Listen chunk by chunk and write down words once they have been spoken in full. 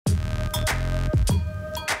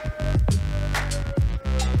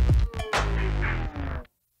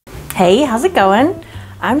Hey, how's it going?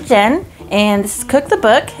 I'm Jen, and this is Cook the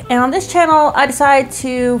Book, and on this channel I decided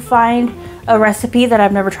to find a recipe that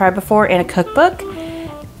I've never tried before in a cookbook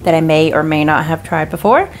that I may or may not have tried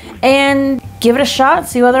before, and give it a shot,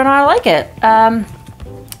 see whether or not I like it.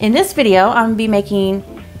 In this video, I'm going to be making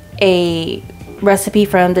a recipe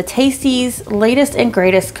from the Tasty's latest and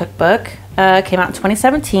greatest cookbook. It came out in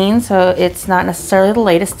 2017, so it's not necessarily the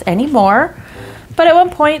latest anymore, but at one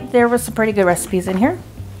point there was some pretty good recipes in here.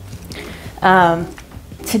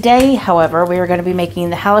 Today, however, we are going to be making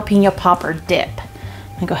the jalapeno popper dip.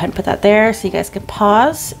 I'm going to go ahead and put that there so you guys can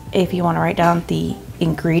pause if you want to write down the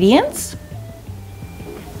ingredients.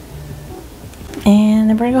 And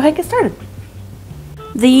then we're going to go ahead and get started.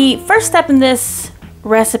 The first step in this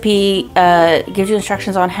recipe gives you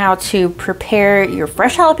instructions on how to prepare your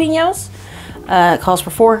fresh jalapenos. It calls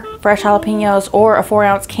for 4 fresh jalapenos or a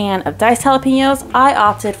 4-ounce can of diced jalapenos. I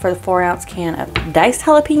opted for the 4-ounce can of diced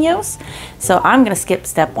jalapenos, so I'm going to skip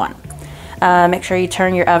step 1. Make sure you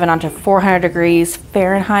turn your oven onto 400 degrees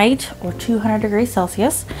Fahrenheit or 200 degrees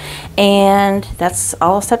Celsius, and that's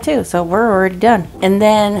all of step 2, so we're already done. And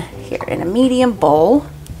then here in a medium bowl,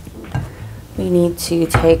 we need to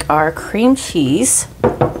take our cream cheese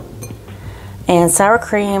and sour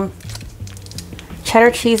cream,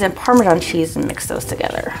 cheddar cheese, and Parmesan cheese and mix those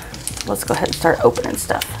together. Let's go ahead and start opening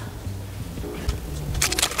stuff.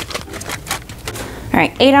 All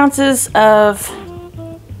right, 8 ounces of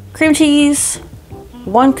cream cheese,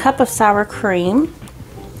 1 cup of sour cream.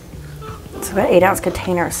 So about 8-ounce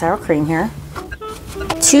container of sour cream here.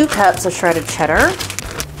 2 cups of shredded cheddar.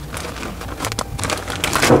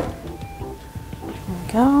 There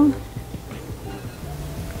we go.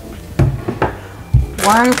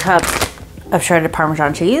 1 cup of shredded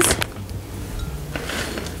Parmesan cheese.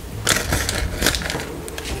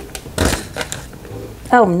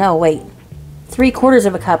 Oh no, wait. 3/4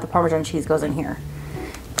 of a cup of Parmesan cheese goes in here.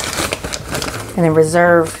 And then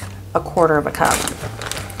reserve 1/4 of a cup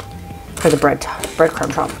for the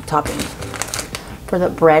breadcrumb topping. For the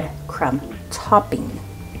breadcrumb topping.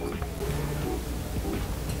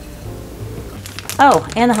 Oh,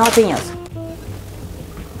 and the jalapenos.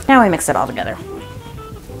 Now we mix it all together.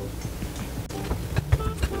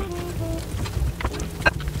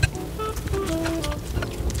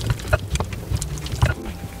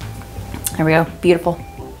 There we go, beautiful.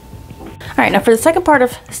 All right, now for the second part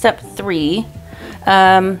of step 3,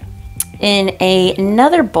 in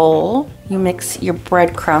another bowl, you mix your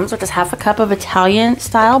breadcrumbs, which is 1/2 cup of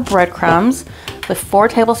Italian-style breadcrumbs, with 4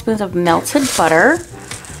 tablespoons of melted butter,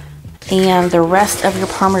 and the rest of your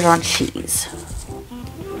Parmesan cheese.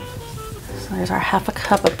 So there's our 1/2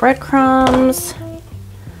 cup of breadcrumbs,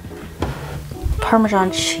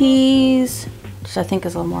 Parmesan cheese, which I think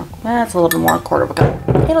is a little more, that's a little bit more, 1/4 of a cup.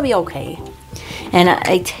 It'll be okay. And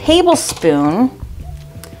a tablespoon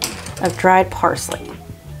of dried parsley.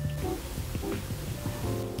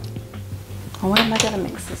 What am I gonna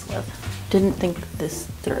mix this with? Didn't think this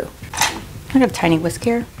through. I got a tiny whisk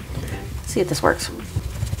here. Let's see if this works.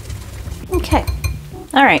 Okay.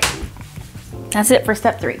 All right. That's it for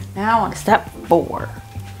step 3. Now on to step 4.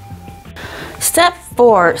 Step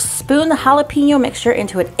 4, spoon the jalapeno mixture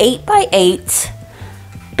into an 8x8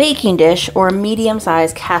 baking dish or a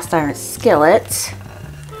medium-sized cast iron skillet.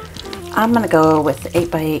 I'm gonna go with the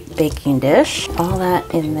 8x8 baking dish. All that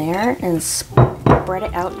in there and spread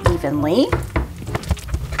it out evenly.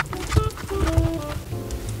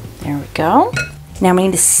 There we go. Now we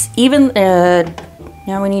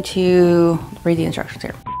need to read the instructions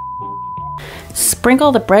here.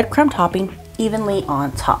 Sprinkle the breadcrumb topping evenly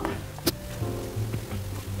on top.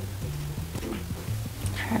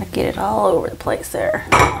 Trying to get it all over the place there.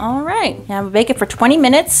 All right, now bake it for 20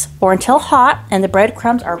 minutes or until hot and the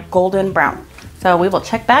breadcrumbs are golden brown. So we will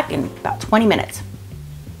check back in about 20 minutes.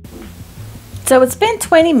 So it's been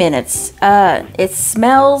 20 minutes. It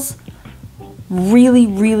smells really,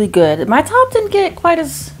 really good. My top didn't get quite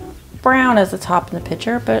as brown as the top in the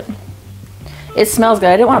picture, but it smells good.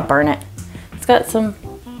 I didn't want to burn it. It's got some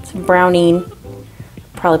browning.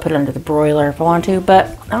 Probably put it under the broiler if I want to, but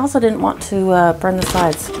I also didn't want to burn the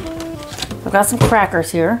sides. I've got some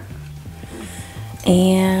crackers here,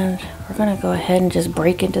 and we're gonna go ahead and just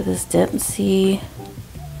break into this dip and see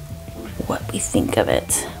what we think of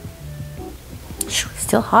it. It's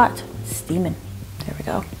still hot, it's steaming. There we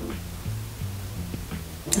go.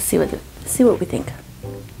 Let's see what we think.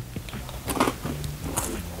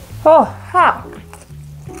 Oh, hot!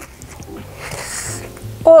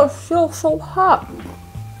 Oh, it feels so hot.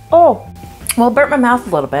 Oh, well, it burnt my mouth a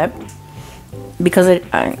little bit because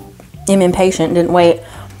I am impatient, didn't wait.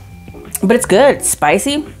 But it's good. It's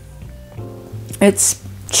spicy. It's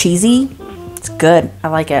cheesy. It's good. I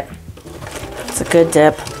like it. It's a good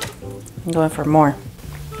dip. I'm going for more.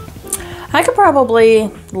 I could probably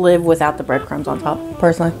live without the breadcrumbs on top,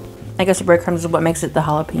 personally. I guess the breadcrumbs is what makes it the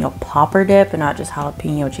jalapeno popper dip and not just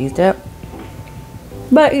jalapeno cheese dip.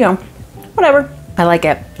 But, you know, whatever. I like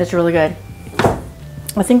it. It's really good.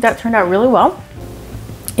 I think that turned out really well.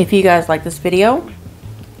 If you guys like this video,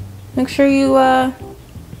 make sure you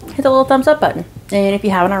hit the little thumbs up button. And if you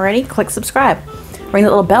haven't already, click subscribe. Ring the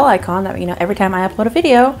little bell icon that, you know, every time I upload a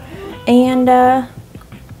video. And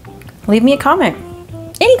leave me a comment.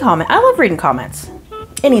 Any comment. I love reading comments.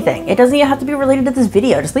 Anything. It doesn't even have to be related to this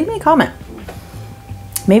video. Just leave me a comment.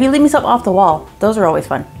 Maybe leave me something off the wall. Those are always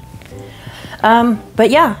fun. But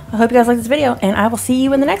yeah, I hope you guys like this video, and I will see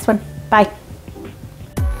you in the next one. Bye.